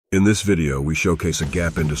In this video, we showcase a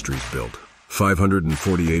Gap Industries built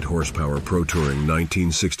 548 horsepower Pro Touring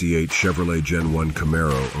 1968 Chevrolet Gen-1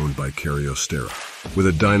 Camaro owned by Cary Ostera. With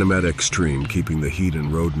a Dynamat Extreme keeping the heat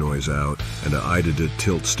and road noise out, and a Idedit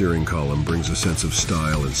tilt steering column brings a sense of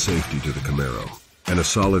style and safety to the Camaro. And a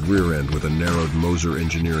solid rear end with a narrowed Moser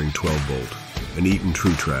Engineering 12-bolt, an Eaton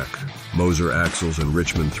TrueTrack, Moser axles and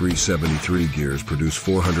Richmond 373 gears produce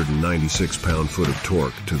 496 pound-foot of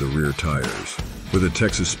torque to the rear tires. With a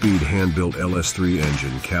Texas Speed hand-built LS3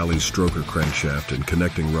 engine, Cali stroker crankshaft and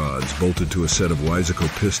connecting rods bolted to a set of Wiseco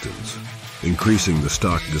pistons, increasing the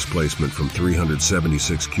stock displacement from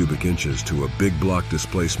 376 cubic inches to a big block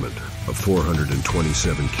displacement of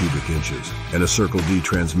 427 cubic inches, and a Circle D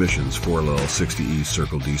Transmissions 4LL60E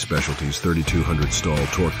Circle D Specialties 3200 stall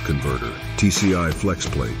torque converter, TCI flex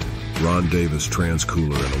plate, Ron Davis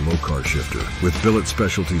transcooler and a low-car shifter, with billet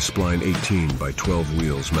specialty spline 18 by 12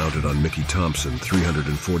 wheels mounted on Mickey Thompson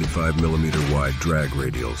 345mm wide drag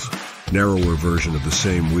radials. Narrower version of the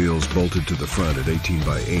same wheels bolted to the front at 18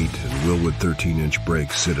 by 8 and Wilwood 13-inch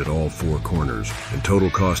brakes sit at all four corners. And total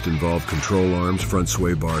cost involved control arms, front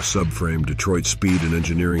sway bar, subframe, Detroit Speed and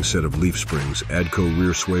Engineering set of leaf springs, ADCO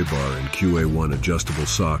rear sway bar and QA1 adjustable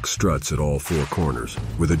sock struts at all four corners.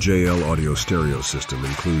 With a JL audio stereo system,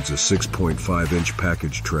 includes a 6.5-inch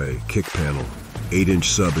package tray, kick panel, 8-inch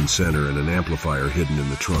sub in center and an amplifier hidden in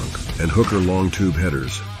the trunk, and Hooker long tube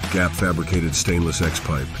headers, Gap fabricated stainless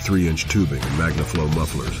X-pipe, 3-inch tubing and MagnaFlow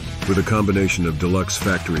mufflers, with a combination of deluxe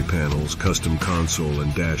factory panels, custom console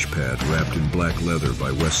and dash pad wrapped in black leather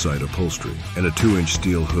by Westside Upholstery, and a 2-inch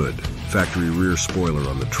steel hood, factory rear spoiler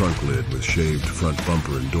on the trunk lid with shaved front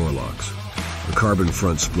bumper and door locks, a carbon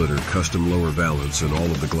front splitter, custom lower valance and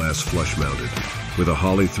all of the glass flush mounted, with a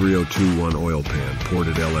Holley 3021 oil pan,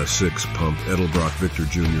 ported LS6 pump, Edelbrock Victor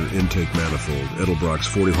Jr. intake manifold, Edelbrock's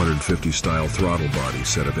 4050 style throttle body,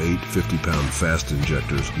 set of 8 50-pound fast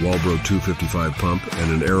injectors, Walbro 255 pump,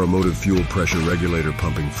 and an Aeromotive fuel pressure regulator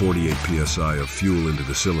pumping 48 psi of fuel into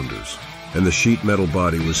the cylinders. And the sheet metal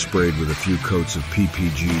body was sprayed with a few coats of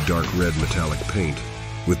PPG dark red metallic paint,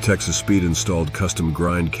 with Texas Speed installed custom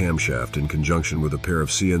grind camshaft in conjunction with a pair of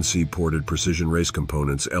CNC-ported precision race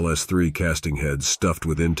components, LS3 casting heads stuffed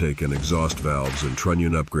with intake and exhaust valves and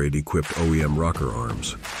trunnion upgrade-equipped OEM rocker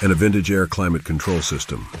arms, and a vintage air climate control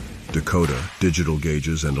system, Dakota, digital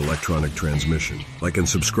gauges, and electronic transmission. Like and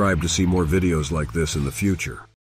subscribe to see more videos like this in the future.